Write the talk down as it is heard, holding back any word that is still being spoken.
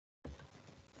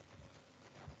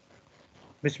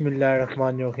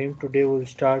Bismillahirrahmanirrahim. Today we'll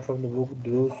start from the book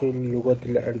دروس اللغة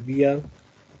العربية,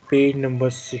 page number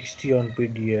 60 on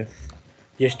PDF.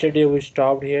 Yesterday we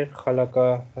stopped here.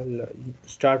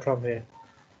 Start from here.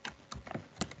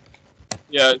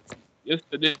 Yes,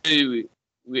 yesterday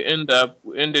we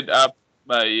ended up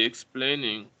by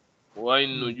explaining why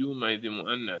Nujuma is the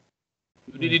Mu'annath.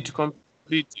 You did it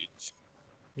complete it.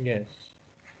 Yes.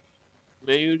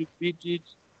 May you repeat it?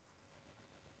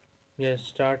 Yes,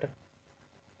 start.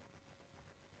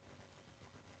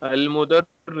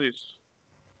 المدرس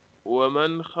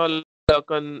ومن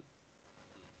خلق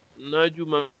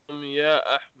نجما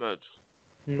يا أحمد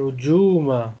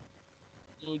نجوما.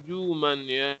 نجوما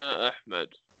يا أحمد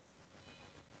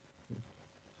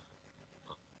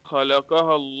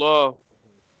خلقها الله.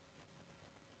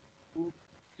 Who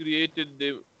created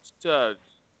the stars?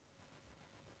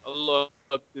 Allah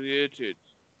created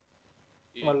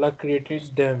it. Allah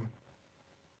created them.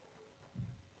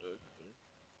 Okay.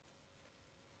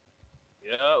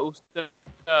 يا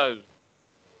أستاذ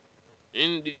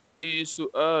عندي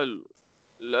سؤال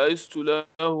ليس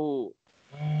له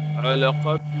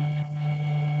علاقة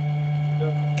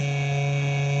بالدرس.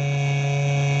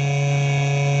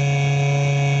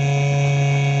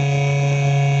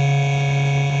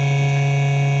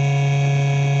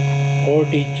 Oh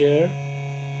teacher,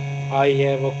 I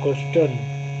have a question.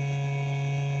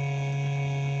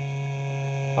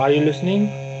 Are you listening?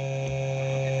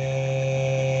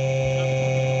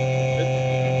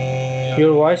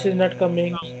 Your voice is not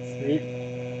coming.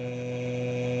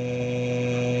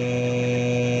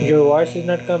 Your voice is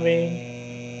not coming.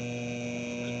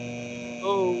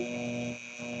 Oh,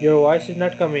 Your voice is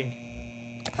not coming.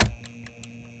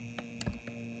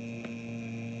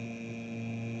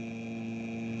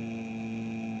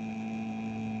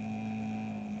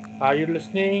 Are you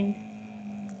listening?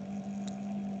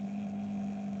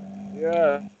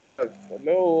 yes.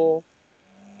 Hello.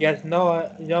 Yes, now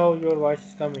your voice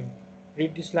is coming.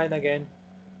 Read this line again.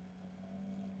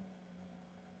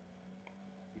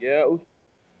 يا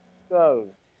أستاذ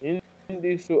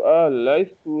عندي سؤال ليس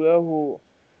له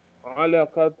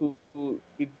علاقة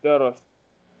بالدرس.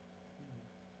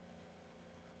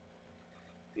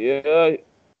 يا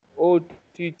Oh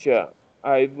teacher,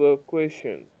 I have a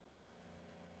question.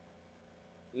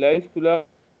 ليس له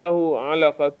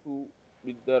علاقة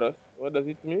بالدرس. What does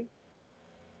it mean?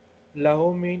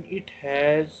 Lahu mean it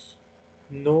has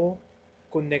no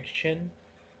connection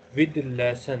with the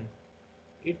lesson.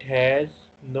 It has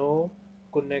no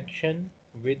connection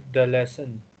with the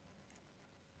lesson.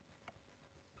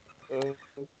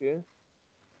 Okay.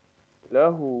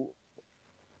 له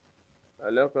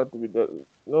علاقة بالدرس.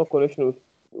 No connection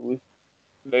with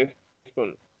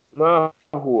lesson. ما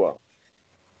هو?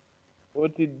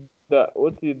 What is that?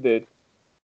 What is that?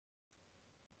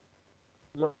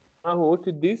 ما هو? What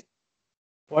is this?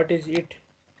 What is it?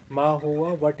 Ma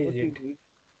huwa, what is What is it? it?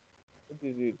 What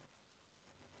is it?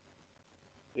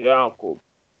 يعقوب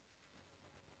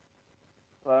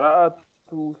قرأت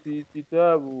في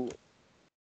كتاب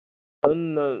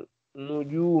أن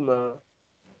النجوم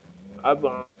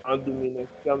أبعد من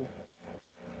الشمس.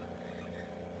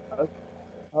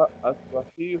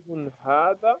 أصحيح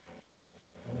هذا؟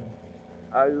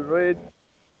 I read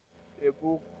a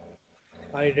book.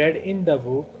 I read in the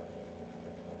book.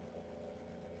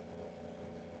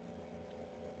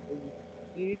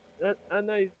 And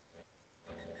that I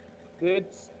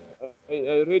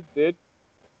read that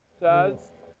Hmm.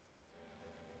 stars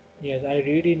Yes, I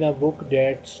read in a book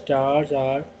that stars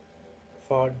are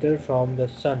farther from the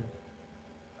sun.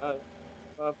 are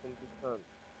far from the sun.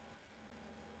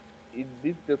 Is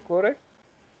this the correct?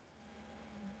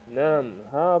 نعم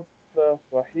هذا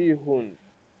صحيح.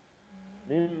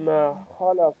 مما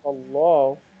خلق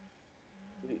الله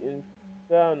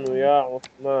الإنسان يا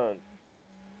عثمان.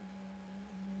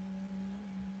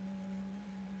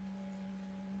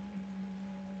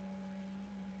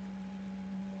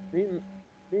 مم-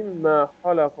 مما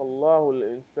خلق الله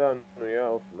الإنسان يا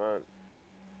عثمان.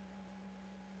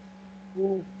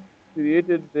 Who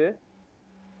created the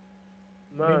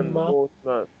man, Mimma. O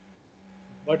Uthman?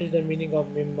 What is the meaning of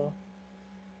Mimma?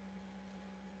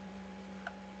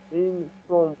 In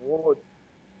from what?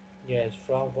 Yes,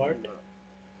 from what Mimma.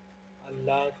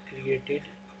 Allah created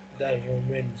the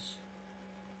humans.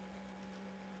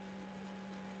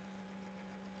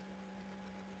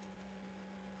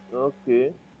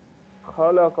 Okay.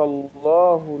 خلق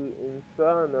الله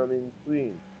الإنسان من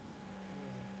طين.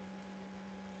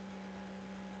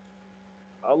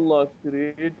 Allah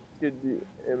created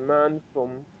a man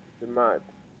from the mud.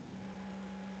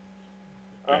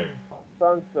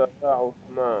 أحسنت يا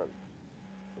عثمان.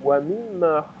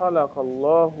 ومما خلق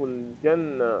الله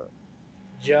الجنة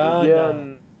Jana.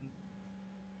 جان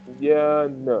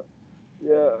جان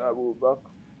يا أبو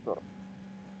بكر.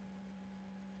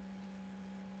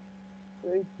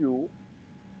 Thank you,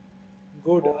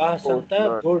 Good.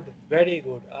 Asanta. Osman. Good. Very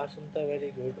good. Asanta.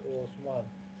 Very good. Osman.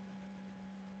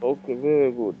 Okay,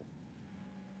 very good.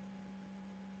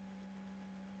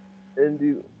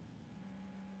 And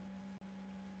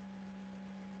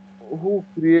who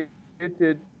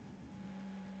created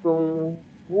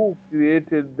who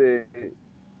created the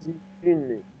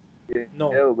jinn? Ya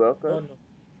No. Abu No. Bakr. No.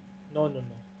 No. No.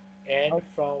 No. And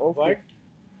from Okay, what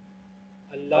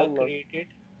Allah Allah. created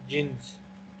jinns.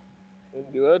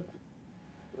 And what?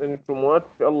 And from what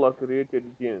Allah created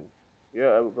jinn?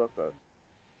 Ya Abu Bakr.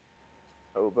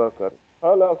 أبو بكر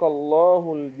خلق الله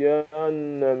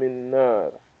الجنة من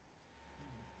نار.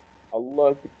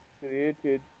 Allah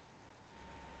created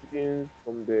jinns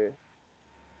from the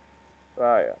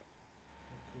fire.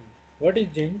 What is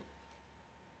jinn?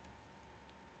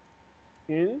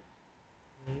 Jinn,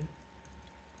 Hmm.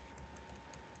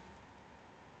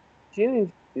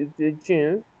 jinn is the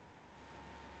jinn.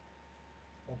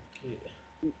 Okay.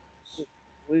 We,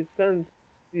 we can't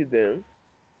see them.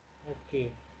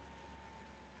 Okay.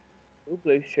 Look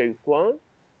like shaitan.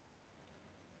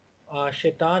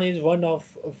 Shaitan is one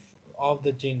of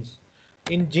the jinns.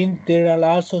 In jinn, there are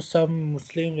also some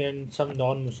Muslim and some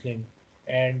non-Muslim.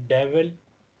 And devil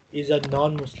is a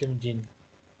non-Muslim jinn.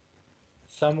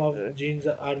 Some of Uh, jinns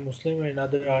are Muslim and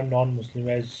other are non-Muslim,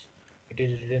 as it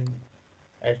is written,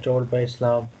 as told by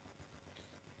Islam.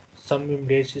 Some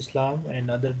embrace Islam and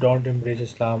other don't embrace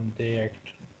Islam. They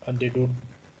act and they do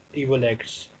evil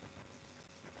acts.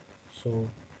 So,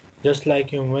 just like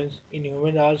humans, in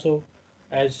humans also,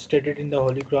 as stated in the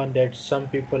Holy Quran, that some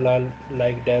people are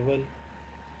like devil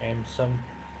and some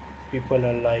people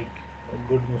are like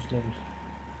good Muslims.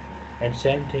 And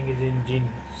same thing is in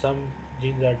jinn. Some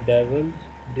jinns are devils,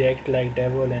 they act like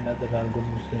devil, and others are good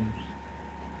Muslims.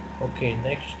 Okay,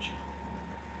 next.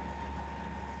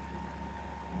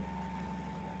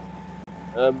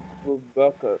 أبو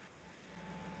بكر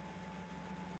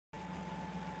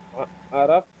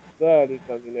عرفت ذلك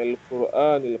من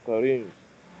القرآن الكريم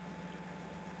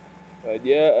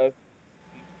فجاء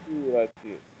في سورة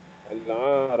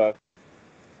العرب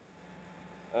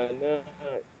أنا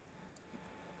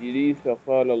إبليس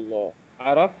قال الله.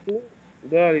 عرفت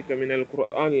ذلك من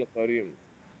القرآن الكريم.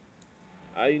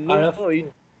 I know it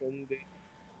Araftu. from the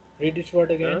Read this word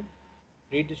huh? again.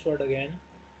 Read this word again.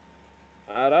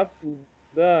 عرفت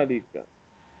ذلك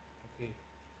Okay.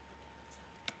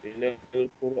 من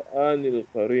القرآن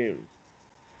الكريم.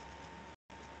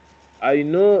 I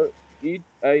know it.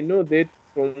 I know that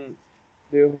from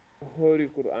the Holy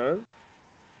Quran.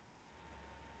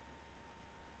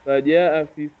 فجاء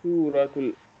في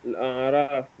سورة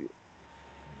الأعراف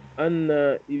أن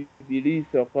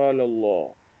إبليس قال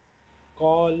الله.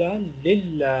 Qala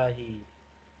lillahi.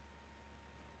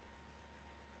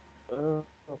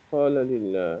 قال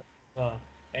لله.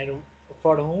 And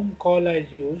for whom qala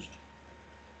is used?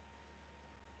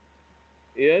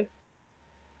 Yes,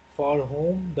 For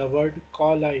whom the word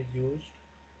qala is used?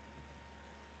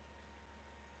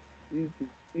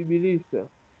 إبليس.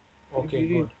 Okay,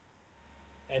 إبليس. good.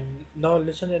 And now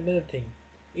listen another thing.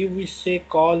 If we say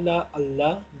qala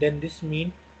Allah, then this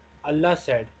means Allah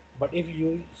said. But if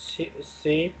you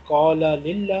say qala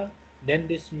lillah, then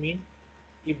this means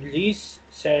Iblis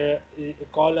said,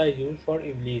 qala is used for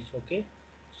Iblis. Okay.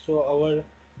 So our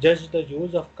just the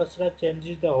use of kasra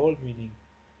changes the whole meaning.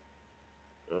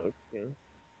 Okay.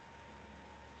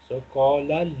 So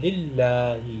qala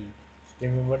lillahi.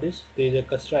 Remember this? There is a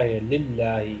kasra here.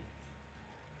 Lillahi.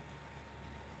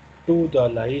 To the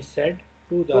Allah. He said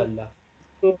to the So, Allah.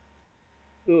 so,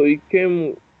 so it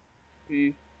came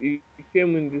in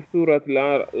the Surah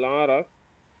Al-Araf.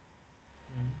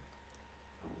 Mm.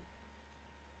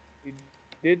 It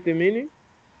did the meaning.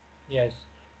 Yes.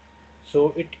 So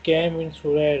it came in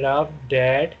Surah Raf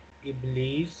that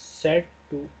Iblis said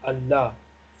to Allah,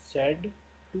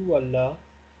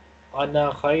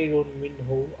 Ana khairun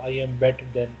minhu, I am better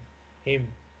than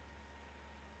him.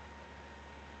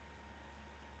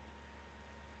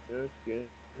 Okay.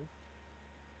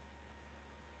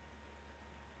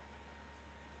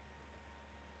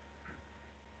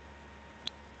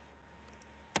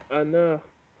 أنا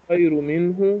خير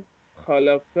منه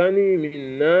خلقتني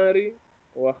من نار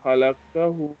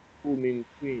وخلقته من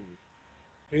طين.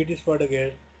 Read this word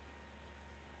again.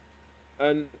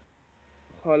 أن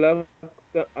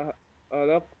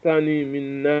خلقتني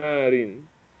من نار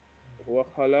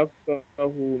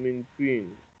وخلقته من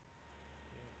طين.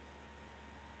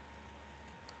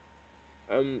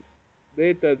 I'm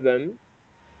better than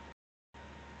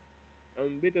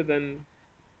I'm better than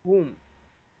whom?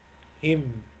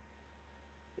 Him.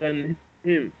 Than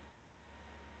him.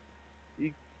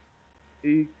 He,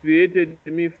 he created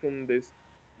me from the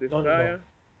No, no, no. fire.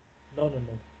 No, no,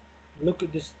 no. Look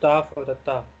at this ta for the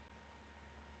ta.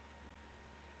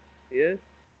 Yes.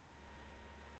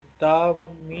 Ta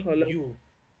mean خلقني you.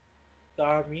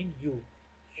 Ta mean you.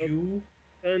 You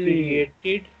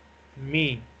created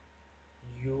me.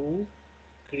 You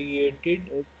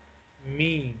created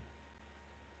me.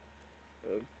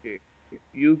 Okay.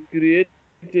 You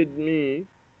created me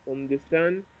from the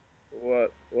sun From,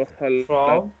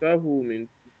 وخلقته من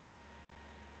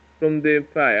from the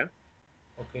fire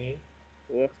okay.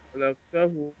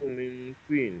 وخلقته من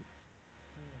طين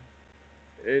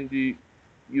and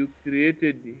you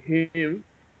created him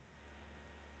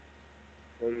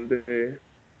from the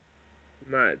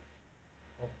mud.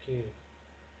 Okay.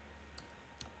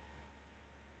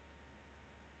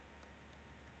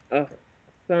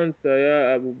 أحسنت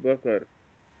يا أبو بكر.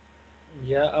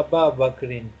 Ya Aba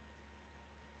Bakrin.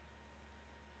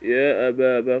 يا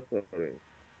أبا بكر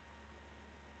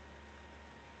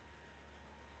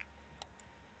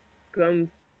كم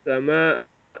سماء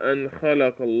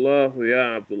خلق الله يا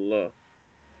عبد الله.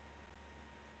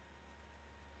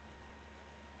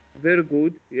 Very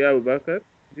good يا أبو بكر.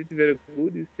 Is it very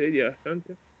good? You said يا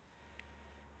أحسنت.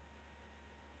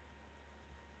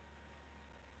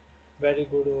 Very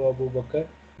good, O Abu Bakr.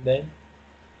 Then,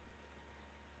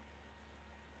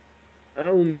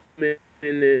 How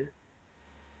many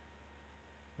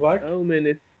what? how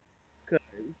many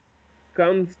skies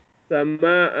كم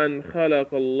سماء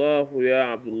خلق الله يا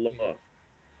عبد Okay. الله.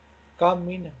 Come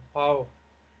in how?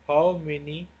 How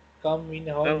many? Come in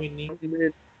how How many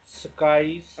many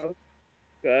skies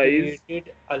skies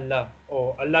created Allah?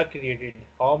 Oh, Allah created.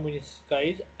 How many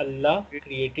skies Allah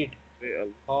created?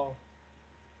 How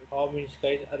how many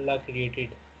skies Allah created?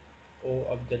 Oh,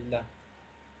 Abdullah.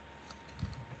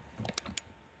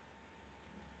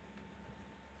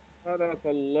 خلق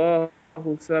الله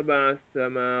سبع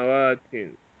سماوات.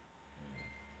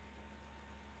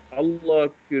 Allah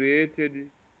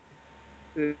created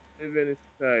seven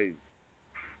skies.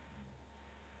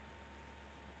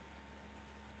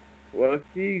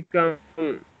 وفي كم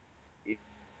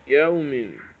يوم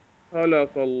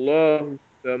خلق الله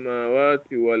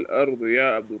السماوات والأرض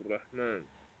يا عبد الرحمن.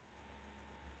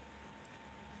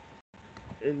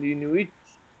 And in which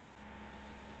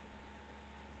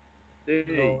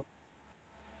day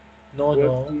No, no,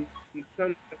 no. وفي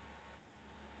كم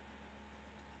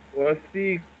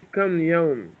وفي كم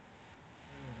يوم.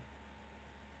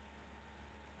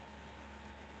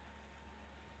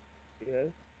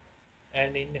 Yes.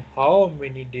 And in how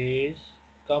many days?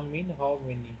 Come in how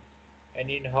many? And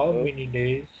in how many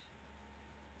days?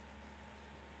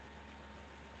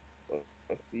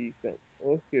 وفي كم.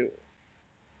 Okay.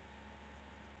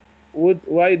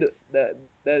 Why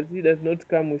does he does not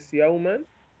come with يوما?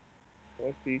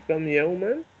 وفي كم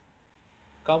يوما.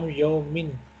 Come yawmin.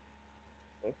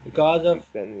 وفي Because of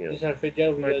كم يوم. this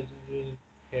harfijar we are using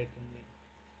here only.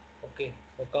 Okay,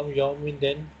 so come yawmin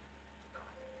then.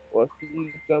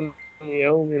 وفي كم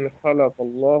يوم خلق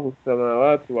الله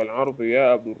السماوات والأرض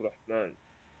يا عبد الرحمن.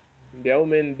 In how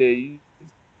many days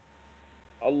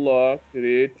Allah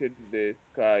created the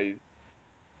skies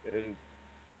and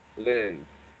land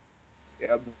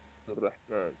يا عبد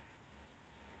الرحمن.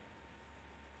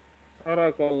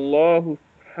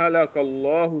 خلق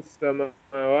الله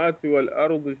السماوات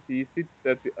والأرض في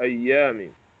 6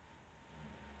 أيام.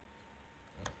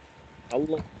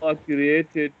 Allah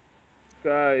created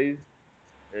skies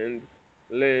and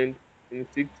land in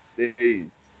 6 days.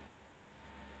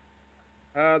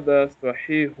 هذا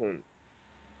صحيح.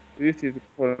 This is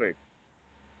correct.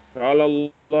 قال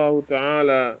الله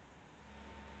تعالى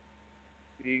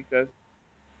في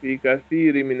في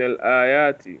كثير من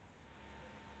الآيات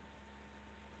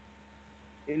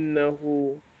إنه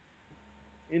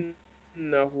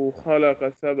إنه خلق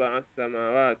 7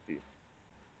 سماوات.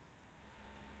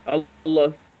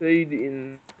 Allah said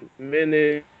in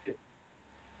many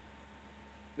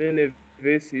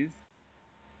verses,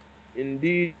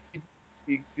 indeed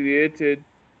He created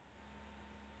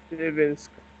 7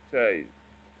 skies.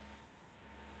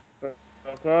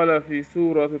 فقال في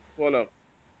سورة الطلق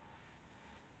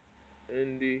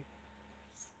and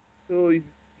so He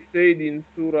said in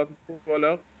Surah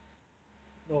الطلق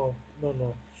No, no,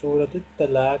 no. Surat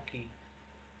al-Talaqi.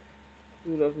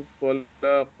 سورة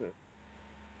الطلاق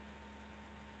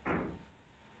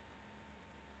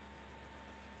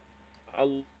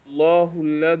الله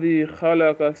الذي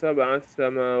خلق 7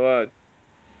 سماوات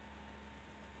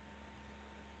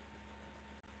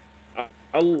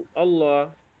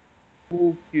Allah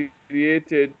who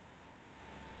created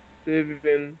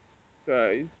seven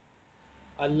skies.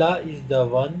 Allah is the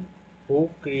one who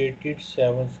created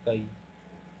seven skies.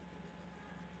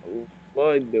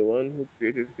 Allah is the one who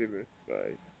created seven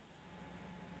skies.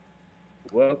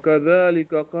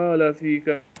 وكذلك قال في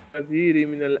كثير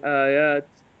من الآيات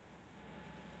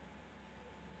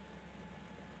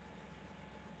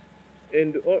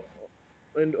and,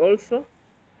 and also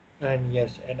And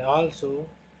yes, and also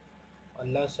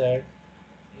Allah said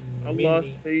in Allah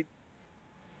many, said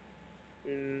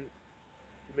in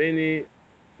many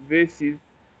verses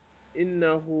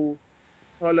إنه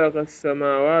خلق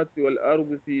السماوات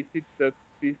والأرض في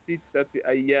ستة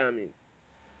أيام.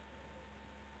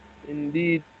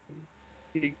 Indeed,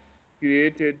 He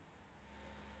created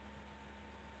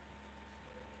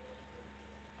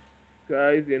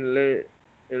skies and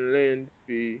land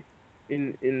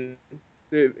in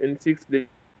 6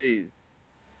 days.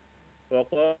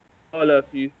 وقال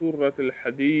في سورة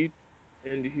الحديد,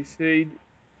 and he said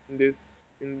in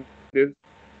the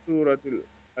سورة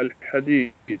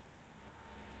الحديد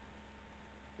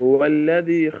هو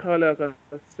الذي خلق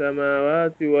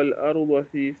السماوات والأرض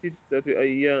في 6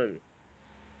 أيام.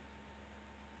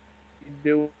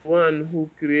 The one who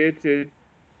created,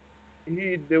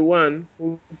 he is the one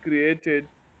who created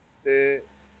the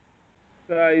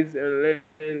skies and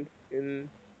land in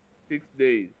 6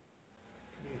 days.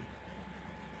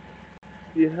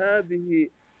 في هذه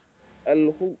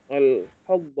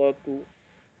الحظة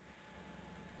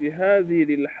في هذه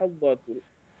الحظة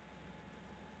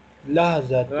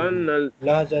لحظة لأن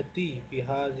لحظتي في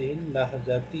هذه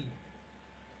اللحظة. في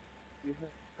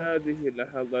هذه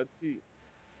اللحظات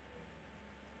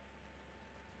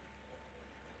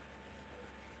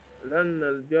لأن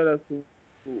الجرس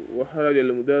وخرج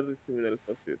المدرس من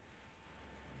الفصل.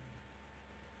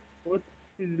 What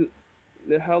is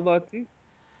لحظتي?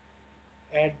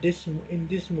 In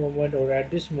this moment or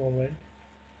at this moment,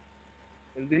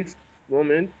 In this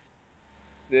moment,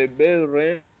 the bell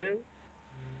rang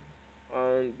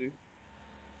and the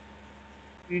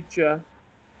teacher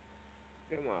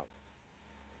came out.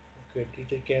 okay,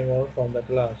 teacher came out from the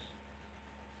class.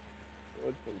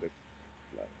 Out from the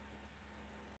class.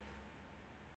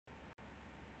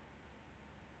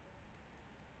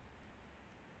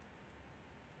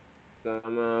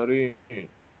 تمارين.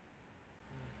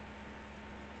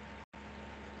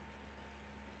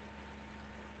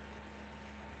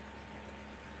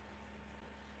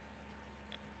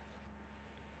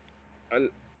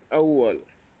 الأول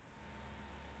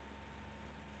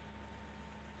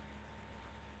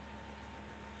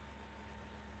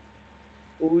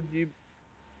أجب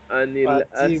عن Ajib,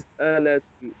 الأسئلة.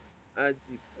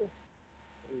 أجب.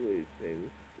 Always saying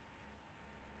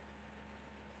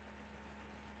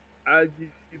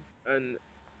أجب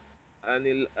عن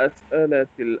الأسئلة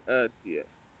الآتية.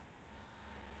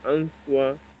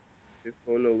 Answer the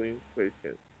following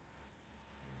questions.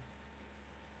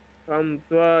 كم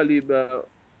طالب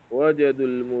وجد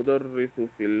المدرس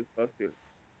في الفصل؟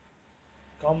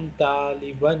 Kam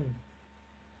Taliban.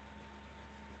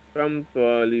 كم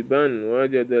طالبا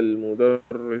وجد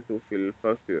المدرس في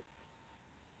الفصل؟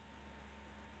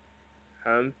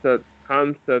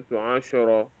 خمسة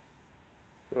عشر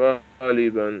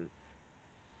طالبا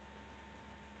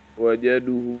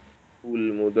وجده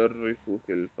المدرس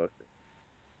في الفصل.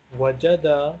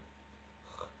 Wajada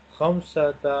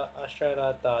khamsata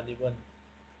ashara taliban.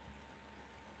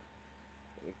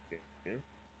 Okay.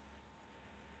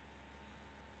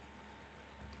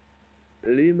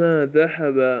 لما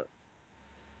ذهب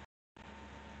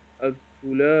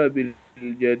الطلاب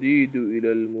الجديد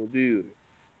إلى المدير؟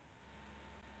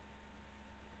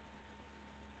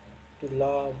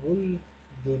 Tulabul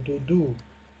jududu.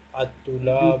 الجد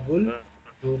At-tulabul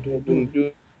jududu.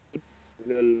 الجد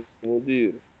إلى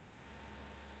المدير.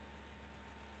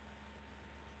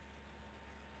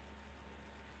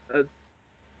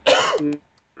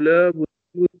 الطلاب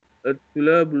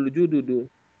الطلاب الجدد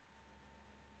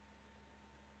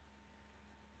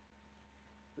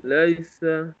ليس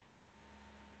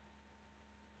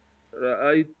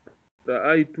رأيت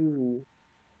رأيته.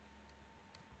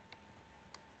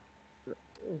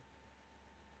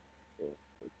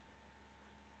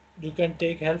 You can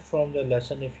take help from the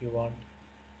lesson if you want.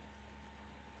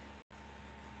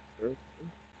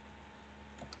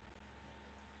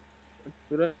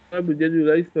 الطلاب الجدد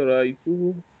ليس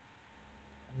رأيته.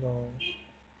 No.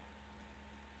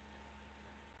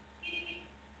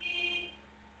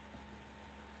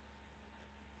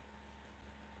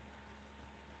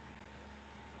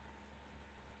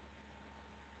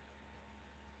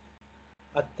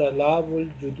 At-talabul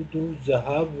jududu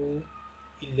zahabu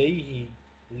إليه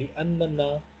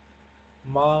لأننا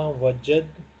ما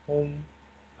وجدهم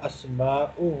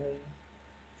أسماؤهم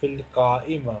في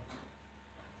القائمة.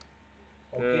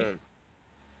 Okay, نعم.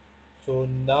 so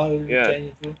now we will Yes.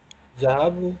 change to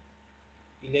ذهبوا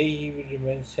إليه will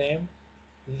remain same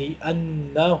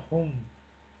لأنهم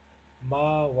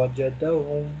ما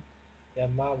وجدهم يا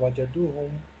ما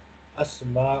وجدوهم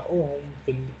أسماؤهم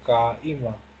في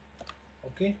القائمة.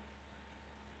 Okay.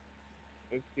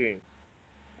 Okay.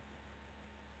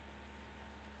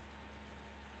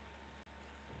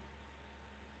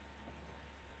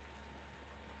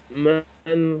 من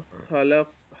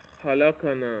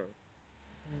خلقنا.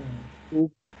 Hmm. Who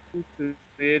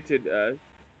created us?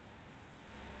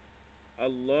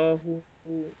 الله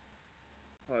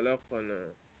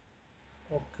خلقنا.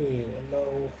 Okay,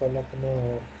 الله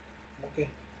خلقنا. Okay,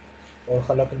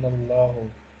 وخلقنا الله.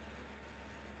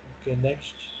 Okay,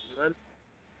 next. من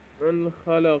من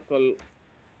خلق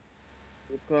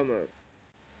القمر.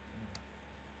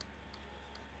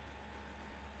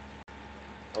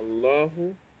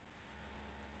 الله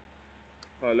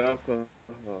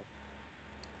خلقها.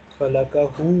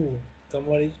 خلقه.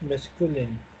 Kamar is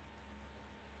masculine.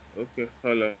 Okay.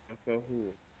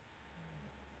 خلقه.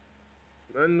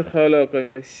 من خلق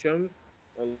الشمس.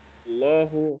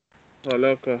 الله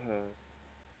خلقها.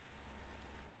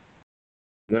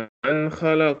 من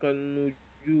خلق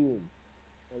النجوم.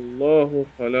 الله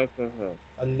خلقها.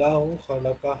 الله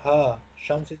خلقها.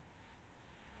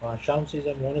 Shams is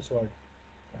a bonus word.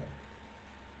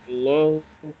 الله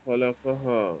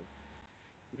خلقها.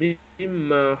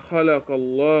 مما خلق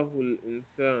الله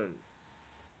الإنسان.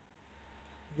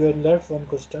 You have left one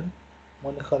question.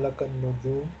 من خلق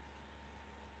النجوم.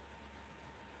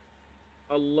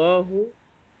 الله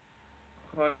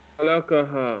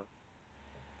خلقها.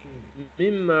 Okay.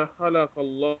 مما خلق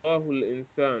الله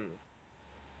الإنسان.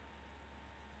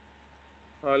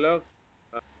 خلق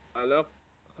خلق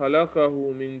خلقه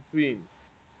من طين.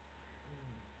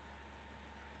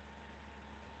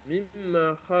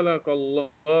 مما خلق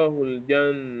الله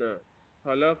الجنة.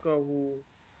 خلقه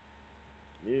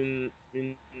من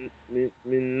من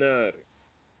من نار.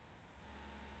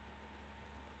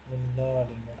 من نار.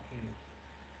 Okay.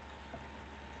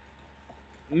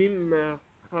 مما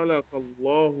خلق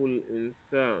الله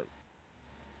الإنسان.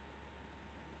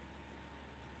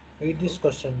 Read this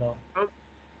question now. كم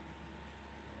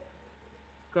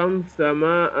كم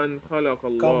سماء خلق كم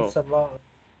الله. سماء.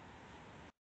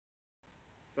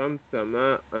 كم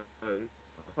سماء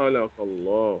خلق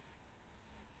الله.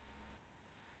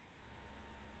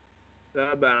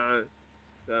 7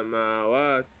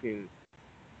 سماوات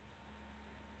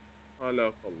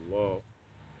خلق الله.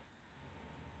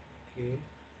 Okay.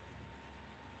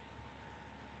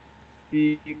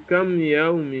 في كم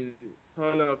يوم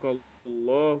خلق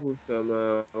الله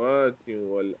السماوات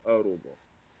والأرض.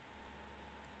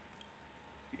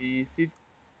 في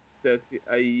 6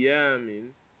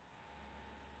 أيام.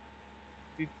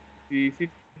 في 6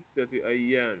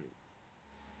 أيام.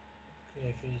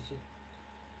 Okay. في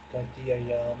ستة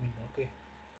أيام. Okay.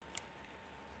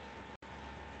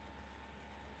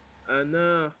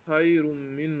 أنا خير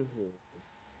منه.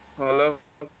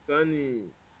 خلقتني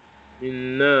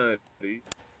من نار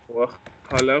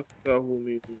وخلقته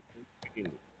من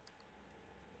طين.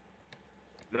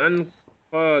 من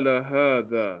قال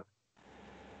هذا؟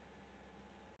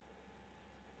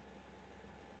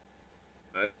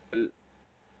 ال-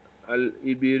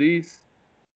 الإبريس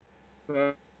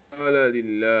قال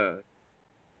لله.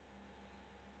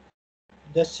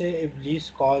 Just say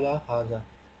إبليس قال هذا.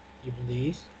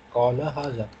 إبليس قال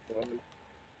هذا.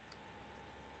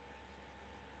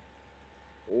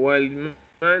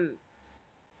 والمن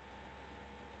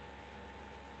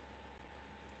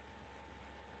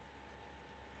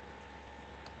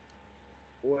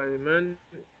والمن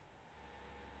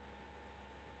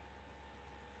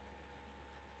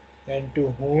And to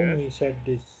whom yes. he said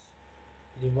this.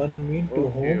 Liman mean to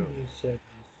whom Okay. he said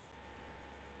this.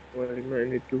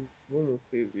 والمن to whom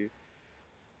says it.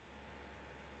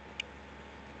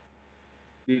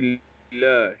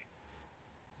 لله.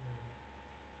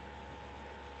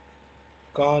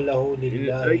 قاله من أي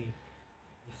لله.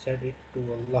 He said it to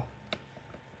Allah.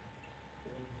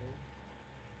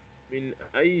 من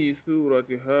أي سورة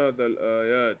هذا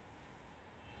الآيات.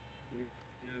 من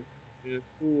من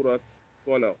سورة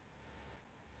طلق.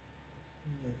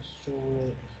 So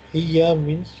here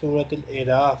means Surah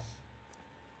Al-Iraf.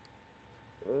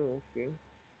 Oh, okay.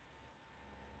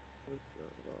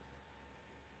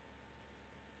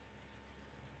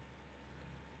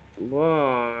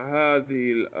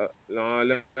 وهذه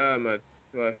العلامة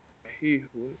صحيح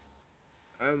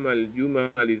أما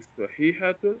الجمل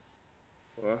الصحيحة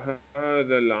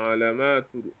وهذا العلامات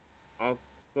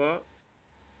العطف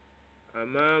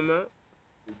أمام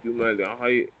الجمل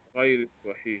غير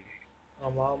الصحيح.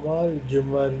 Amama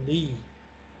al-Jumali.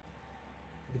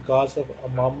 Because of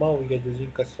Amama, we are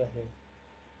using kasra here.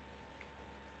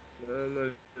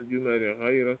 أمام الجمل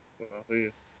غير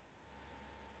الصحيح.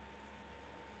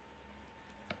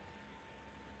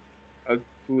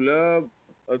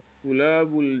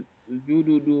 الطلاب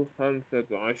الجدد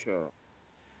 15.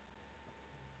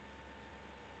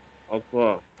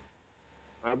 عطاء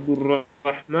عبد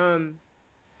الرحمن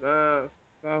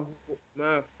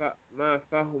ما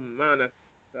فهم معنى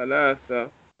 3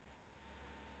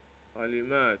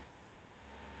 كلمات.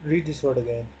 Read this word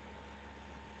again.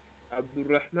 عبد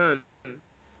الرحمن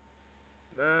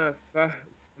ما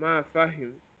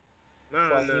فهم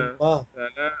معنى Fahima.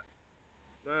 3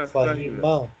 ما فهم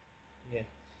Fahima. Yeah.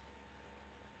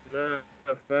 ما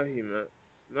فهم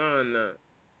معنى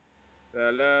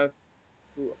 3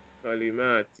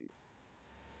 كلمات.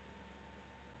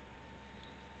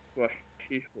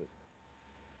 صحيح.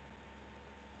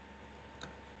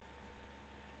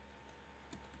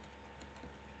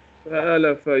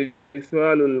 سأل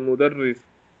فيسأل المدرس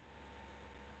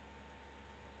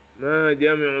ما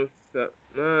جمع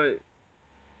السماء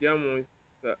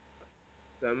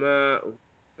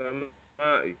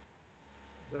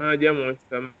ما جمع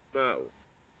السماء.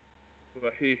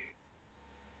 صحيح.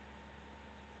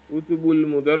 كتب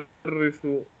المدرس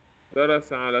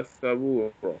درس على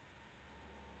السبورة.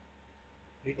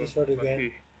 Read this word again.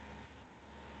 صحيح.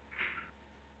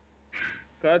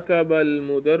 كتب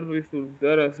المدرس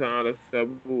الدرس على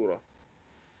السبورة.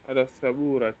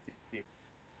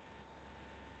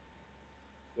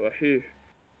 صحيح.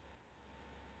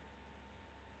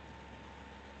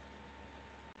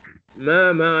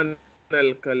 ما معنى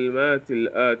الكلمات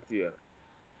الآتية؟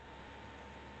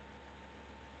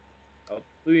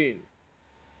 الطين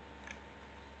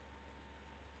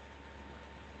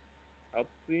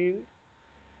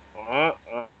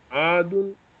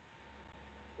عاد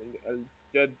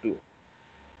الجد.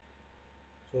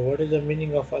 So, what is the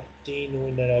meaning of at-teen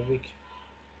in Arabic?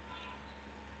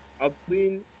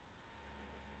 الطين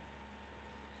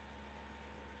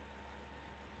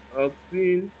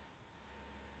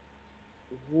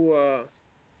هو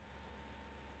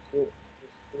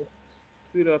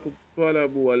صلة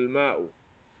الطلب والماء.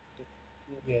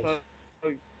 Yes.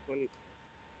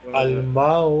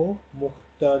 Al-ma'u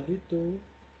mukhtalitu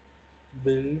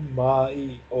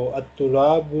bil-ma'i or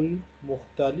at-turabul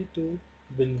mukhtalitu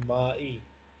bil-ma'i.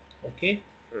 Okay?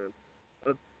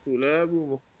 الطلاب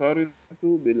مختلط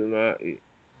بالماء.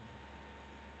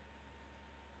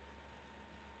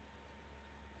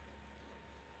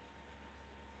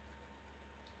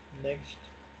 Next.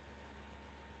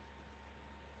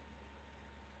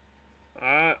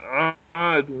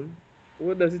 عاد.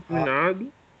 What does it mean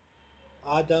عاد?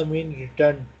 Ada mean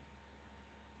return.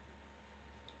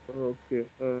 Okay.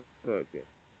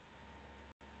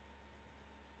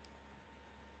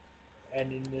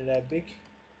 And in Arabic,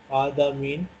 Ada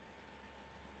mean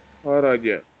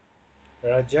خرج.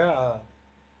 raja'a.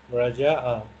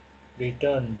 Raja'a.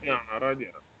 Return.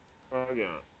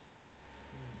 رجع.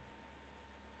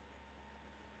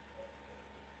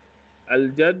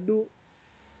 الجد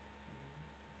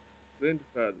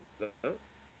grandfather.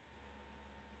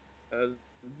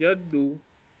 الجد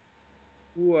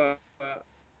هو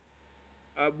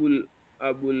أبو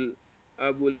أبو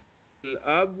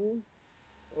الأب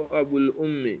أو أبو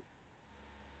الأم.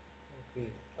 Okay.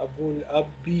 Abul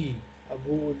Abbi.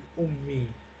 Abul Ummi.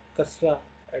 Kasra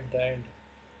at the end.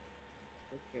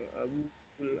 Okay. أبو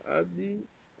الأب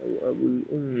أو أبو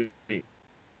الأم.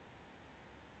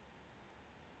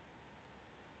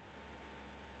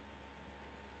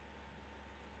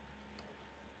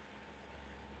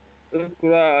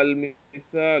 اقرأ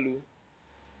المثال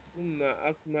ثم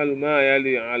أكمل ما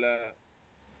يلي على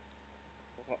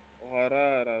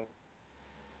غراره.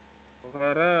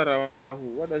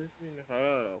 What does it mean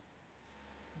غراره?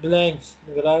 Blanks.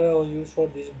 Grammar was used for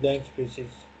these blank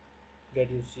spaces that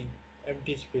you see.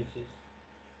 Empty spaces.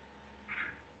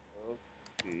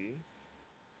 Okay.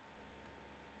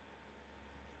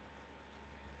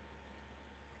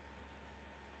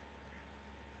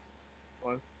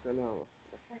 والسلام.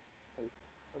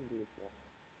 الحمد لله.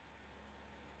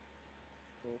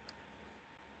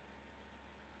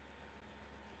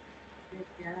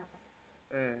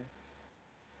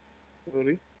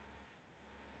 sorry.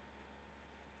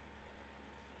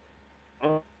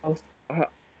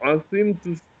 عاصمة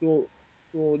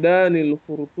السودان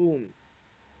الخرطوم.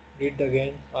 Read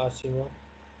again. Asima.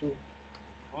 2.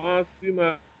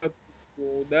 عاصمة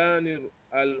السودان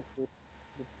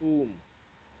الخرطوم.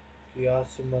 في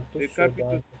عاصمة The capital,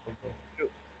 السودان الخرطوم.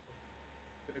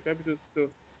 the capital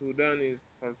of Sudan is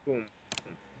Khartoum.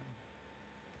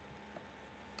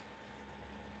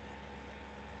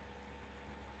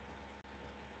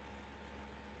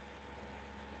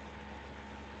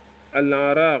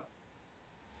 العراق.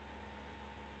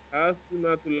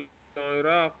 عاصمة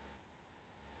العراق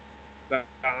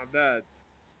بغداد.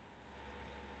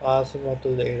 عاصمة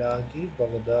العراق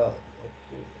بغداد.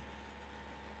 Okay.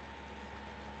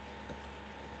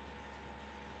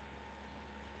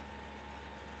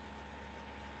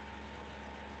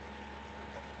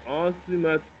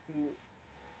 عاصمة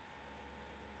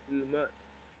الم...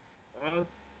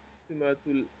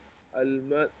 عاصمة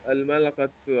المملكة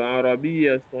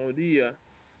العربية السعودية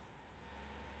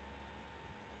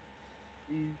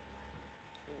is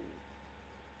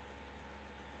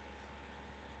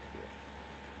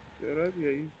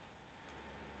Arabia is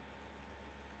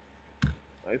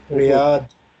I forgot. رياض.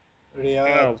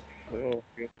 رياض. Yeah,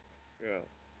 okay. Yeah.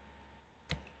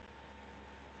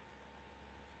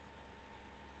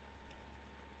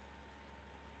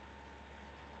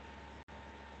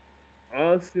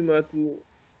 عاصمة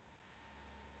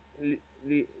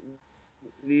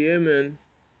اليمن is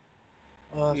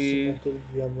عاصمة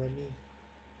اليمن.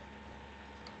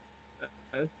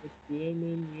 عاصمة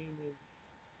اليمن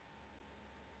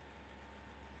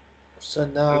I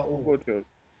صنعاء. forgot it.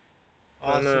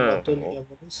 عاصمة صنعاء.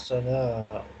 اليمن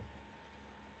صنعاء.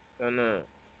 صنعاء.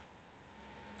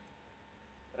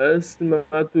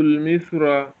 عاصمة مصر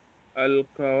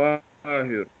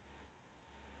القاهرة.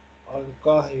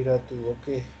 القاهرة.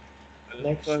 Okay.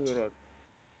 Next. القاهرة.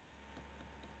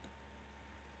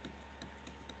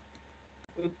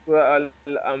 اقرأ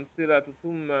الأمثلة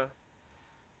ثم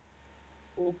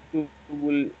اكتب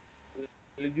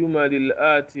الجمل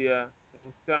الآتية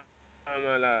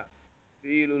مستعملة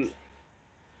فعل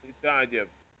لتعجب.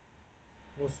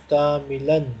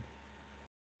 مستعملا.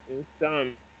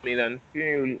 مستعملا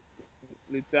فعل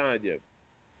لتعجب.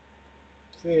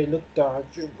 فعل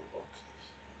التعجب.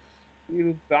 فعل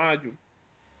التعجب.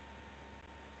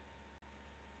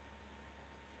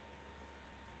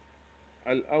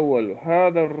 الأول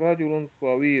هذا الرجل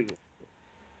طويل.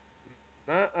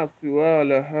 ما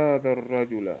أطول هذا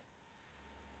الرجل؟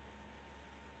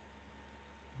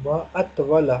 ما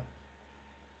أطول.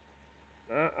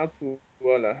 ما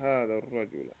أطول هذا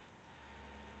الرجل؟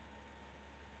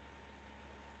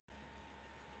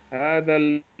 هذا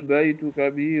البيت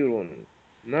كبير.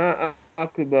 ما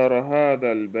أكبر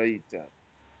هذا البيت؟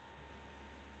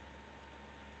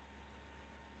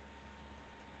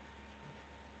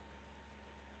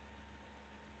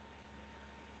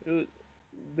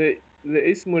 The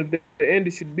اسم at the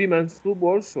end should be mansub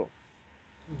also.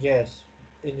 Yes.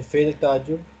 In فعل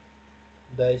التعجب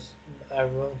the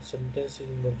everyone sentence is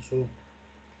منصوب.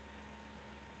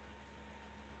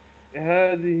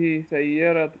 هذه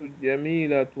سيارة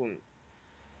جميلة.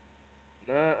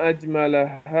 ما أجمل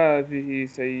هذه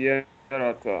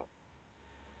سيارة.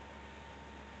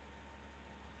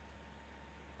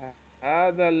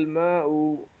 هذا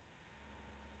الماء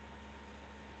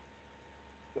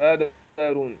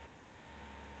بدر.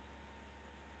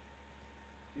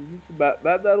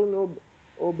 بدر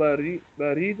أو بريد.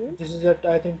 This is a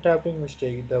I think typing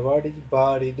mistake. The word is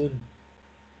باردٌ.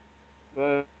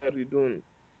 بارد.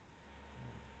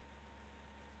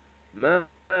 ما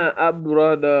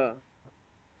أبرد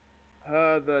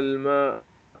هذا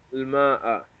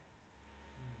الماء.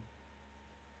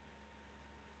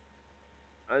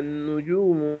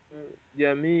 النجوم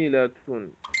جميلة.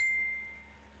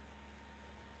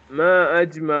 ما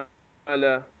أجمل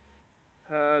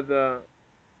هذا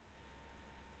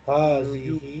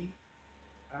النجوم. هذه.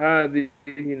 هذه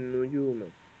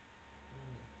النجوم.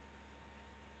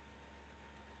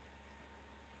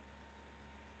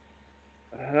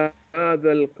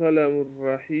 هذا القلم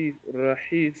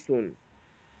رخيص.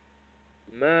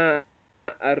 ما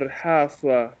أرخص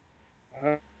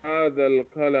هذا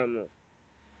القلم.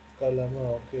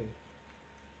 كلمة. Okay.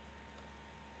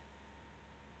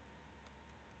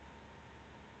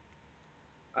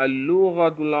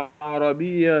 اللغة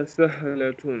العربية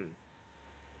سهلة.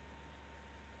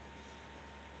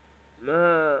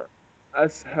 ما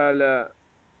أسهل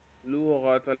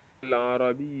لغة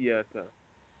العربية.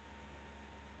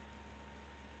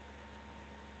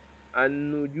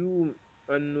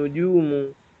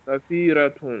 النجوم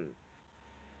كثيرة.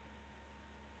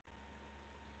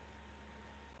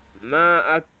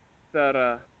 ما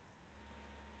أكثر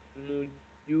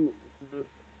نجوم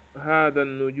هذا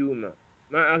النجوم.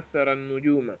 ما أكثر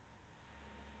النجوم.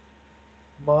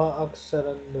 ما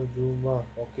أكثر النجوم.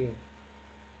 Okay.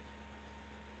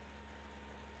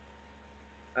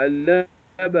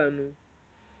 اللبن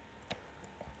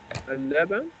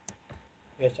اللبن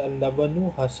Yes,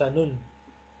 al-labanu hasanun.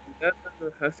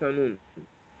 اللبن حسن.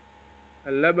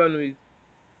 اللبن is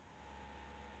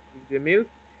the milk.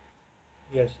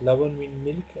 Yes, laban means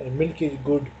milk, and milk is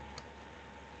good.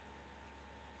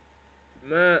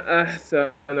 ما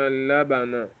أحسن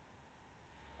اللبن.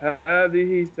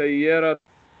 هذه سيارة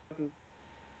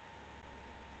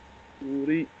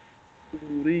سوري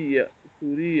سورية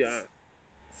سورية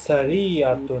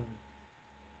Sariyatun.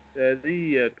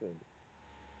 سرية.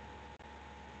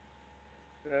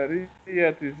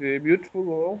 سرية is a beautiful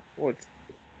or what?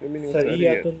 The meaning of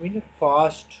سرية. Sariyatun means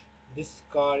fast. This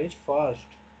car is fast.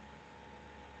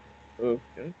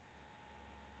 Okay.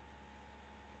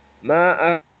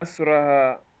 ما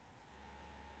أسرع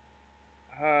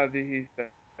هذه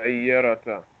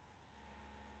السيارة.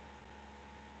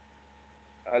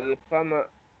 القمر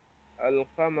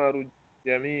القمر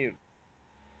جميل.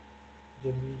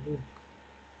 Jamilun.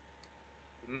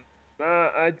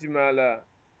 ما أجمل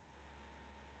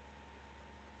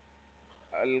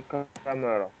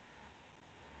القمر.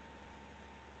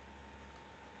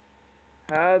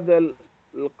 هذا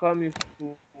القميص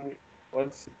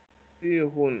وسيح.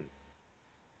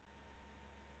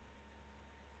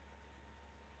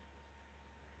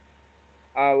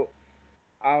 أو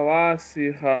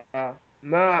أواسها.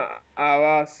 ما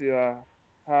أواسها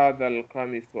هذا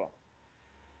القميص.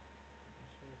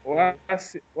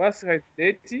 واسع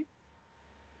dirty.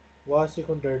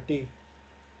 Wasikun dirty.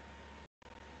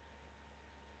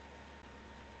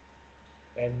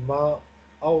 And ma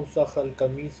awsakh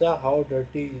al-kamisa. How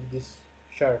dirty is this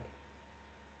shirt?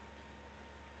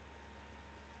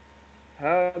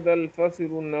 هذا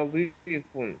الفصل نظيف.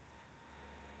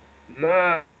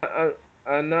 ما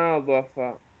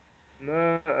أنظف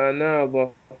ما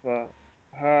أنظف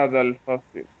هذا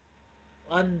الفصل.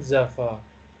 Anzafa.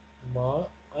 Ma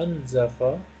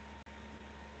anzafa.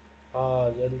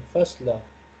 هذا الفصل.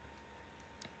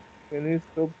 Can you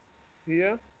stop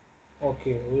here?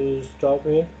 Okay, we'll stop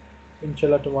here.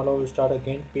 Inshallah, tomorrow we'll start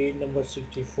again. Page number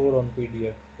 64 on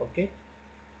PDF. Okay?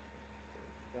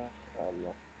 إن شاء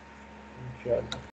الله. Inshallah.